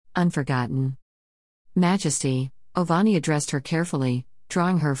Unforgotten. Majesty, Ovani addressed her carefully,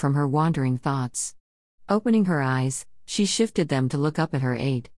 drawing her from her wandering thoughts. Opening her eyes, she shifted them to look up at her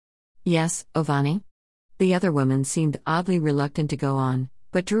aide. Yes, Ovani? The other woman seemed oddly reluctant to go on,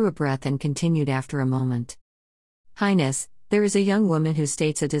 but drew a breath and continued after a moment. Highness, there is a young woman who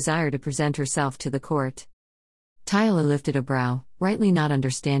states a desire to present herself to the court. Tyla lifted a brow, rightly not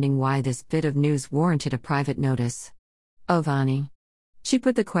understanding why this bit of news warranted a private notice. Ovani. She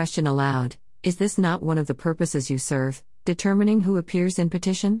put the question aloud, is this not one of the purposes you serve, determining who appears in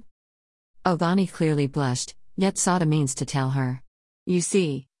petition? Ovani clearly blushed, yet sought a means to tell her. You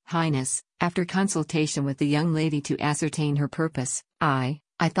see, Highness, after consultation with the young lady to ascertain her purpose, I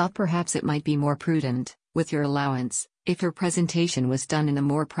thought perhaps it might be more prudent, with your allowance, if her presentation was done in a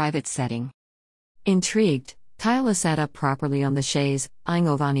more private setting. Intrigued, Tyla sat up properly on the chaise, eyeing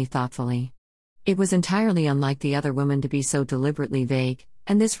Ovani thoughtfully. It was entirely unlike the other woman to be so deliberately vague,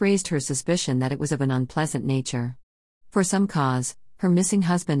 and this raised her suspicion that it was of an unpleasant nature. For some cause, her missing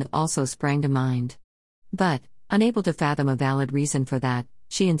husband also sprang to mind. But, unable to fathom a valid reason for that,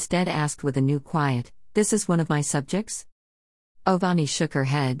 she instead asked with a new quiet, "This is one of my subjects?" Ovani shook her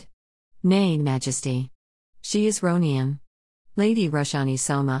head. "Nay, Majesty. She is Roniam. Lady Roshani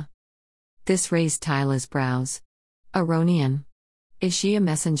Soma." This raised Tyla's brows. "Aronian? Is she a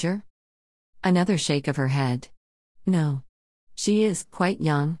messenger?" Another shake of her head. "No. She is quite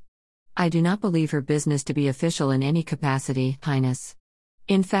young. I do not believe her business to be official in any capacity, Highness.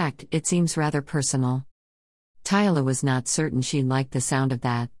 In fact, it seems rather personal." Tyla was not certain she liked the sound of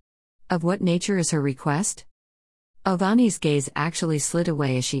that. Of what nature is her request? Ovani's gaze actually slid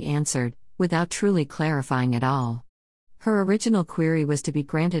away as she answered, without truly clarifying at all. Her original query was to be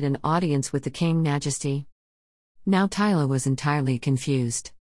granted an audience with the King, Majesty. Now Tyla was entirely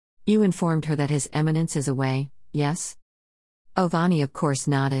confused. You informed her that His Eminence is away, yes? Ovani of course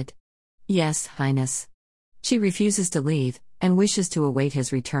nodded. Yes, Highness. She refuses to leave, and wishes to await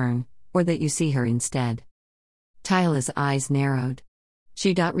his return, or that you see her instead. Tyla's eyes narrowed.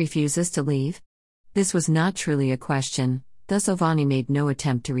 She refuses to leave? This was not truly a question, thus Ovani made no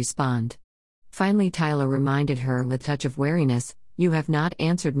attempt to respond. Finally Tyla reminded her with a touch of wariness, "You have not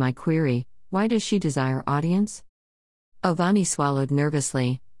answered my query, why does she desire audience?" Ovani swallowed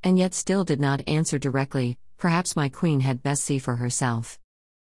nervously, and yet still did not answer directly, "Perhaps my queen had best see for herself."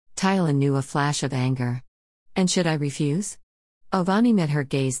 Tyla knew a flash of anger. "And should I refuse?" Ovani met her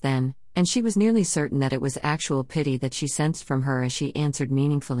gaze then, and she was nearly certain that it was actual pity that she sensed from her as she answered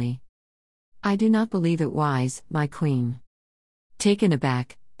meaningfully. "I do not believe it wise, my queen." Taken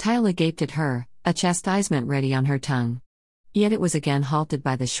aback, Tyla gaped at her, a chastisement ready on her tongue. Yet it was again halted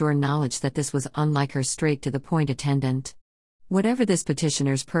by the sure knowledge that this was unlike her straight-to-the-point attendant. Whatever this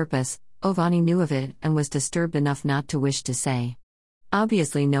petitioner's purpose, Ovani knew of it and was disturbed enough not to wish to say.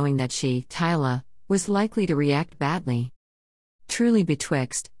 Obviously knowing that she, Tyla, was likely to react badly. Truly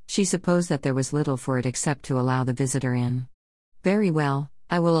betwixt, she supposed that there was little for it except to allow the visitor in. "Very well,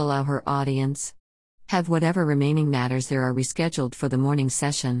 I will allow her audience. Have whatever remaining matters there are rescheduled for the morning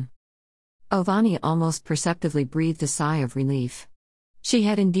session." Ovani almost perceptibly breathed a sigh of relief. She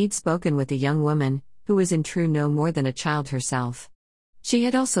had indeed spoken with the young woman, who was in truth no more than a child herself. She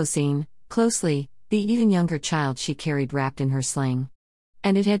had also seen, closely, the even younger child she carried wrapped in her sling.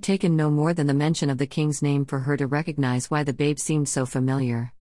 And it had taken no more than the mention of the king's name for her to recognize why the babe seemed so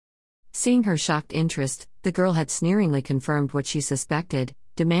familiar. Seeing her shocked interest, the girl had sneeringly confirmed what she suspected,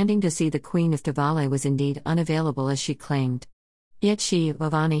 demanding to see the queen if Tavale was indeed unavailable as she claimed. Yet she,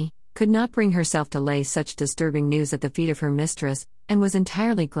 Ovani, could not bring herself to lay such disturbing news at the feet of her mistress, and was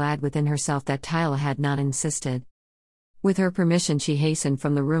entirely glad within herself that Tyla had not insisted. With her permission she hastened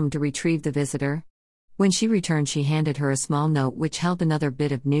from the room to retrieve the visitor. When she returned she handed her a small note which held another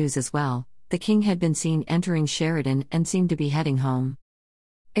bit of news as well. The king had been seen entering Sheridan and seemed to be heading home.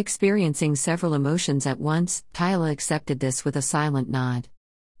 Experiencing several emotions at once, Tyla accepted this with a silent nod.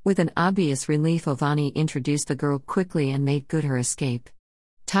 With an obvious relief Ovani introduced the girl quickly and made good her escape.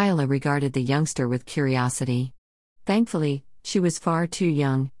 Tyla regarded the youngster with curiosity. Thankfully, she was far too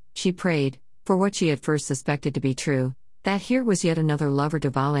young, she prayed, for what she had first suspected to be true, that here was yet another lover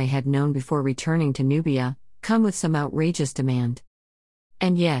Tavale had known before returning to Nubia, come with some outrageous demand.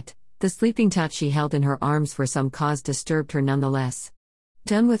 And yet, the sleeping tot she held in her arms for some cause disturbed her nonetheless.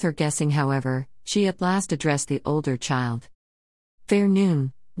 Done with her guessing however, she at last addressed the older child. "Fair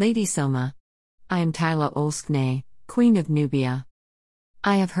noon, Lady Soma. I am Tyla Olskne, Queen of Nubia."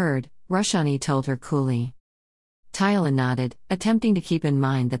 "I have heard," Roshani told her coolly. Tyla nodded, attempting to keep in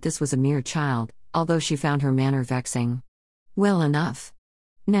mind that this was a mere child, although she found her manner vexing. "Well enough.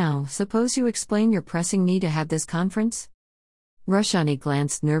 Now, suppose you explain your pressing need to have this conference?" Roshani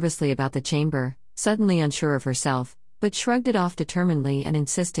glanced nervously about the chamber, suddenly unsure of herself, but shrugged it off determinedly and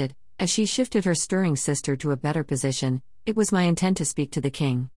insisted, as she shifted her stirring sister to a better position, "It was my intent to speak to the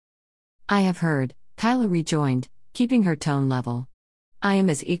king." "I have heard," Kyla rejoined, keeping her tone level. "I am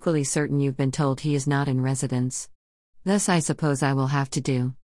as equally certain you've been told he is not in residence. Thus I suppose I will have to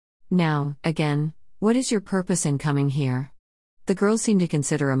do. Now, again, what is your purpose in coming here?" The girl seemed to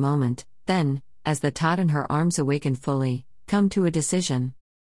consider a moment, then, as the tot in her arms awakened fully, come to a decision.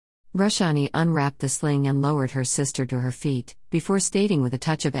 Roshani unwrapped the sling and lowered her sister to her feet, before stating with a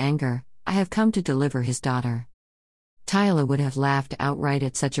touch of anger, "I have come to deliver his daughter." Tyla would have laughed outright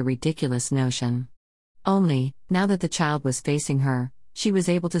at such a ridiculous notion. Only, now that the child was facing her, she was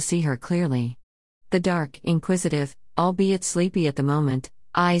able to see her clearly. The dark, inquisitive, albeit sleepy at the moment,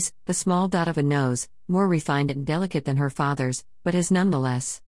 eyes, the small dot of a nose, more refined and delicate than her father's, but his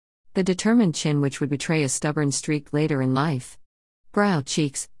nonetheless. The determined chin which would betray a stubborn streak later in life. Brow,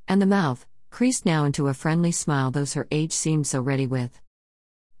 cheeks, and the mouth, creased now into a friendly smile those her age seemed so ready with.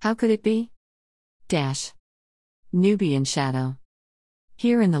 How could it be? Nubian Shadow.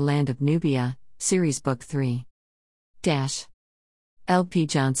 Here in the Land of Nubia, Series Book 3. L.P.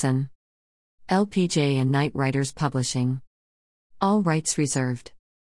 Johnson. LPJ and Knight Writers Publishing. All rights reserved.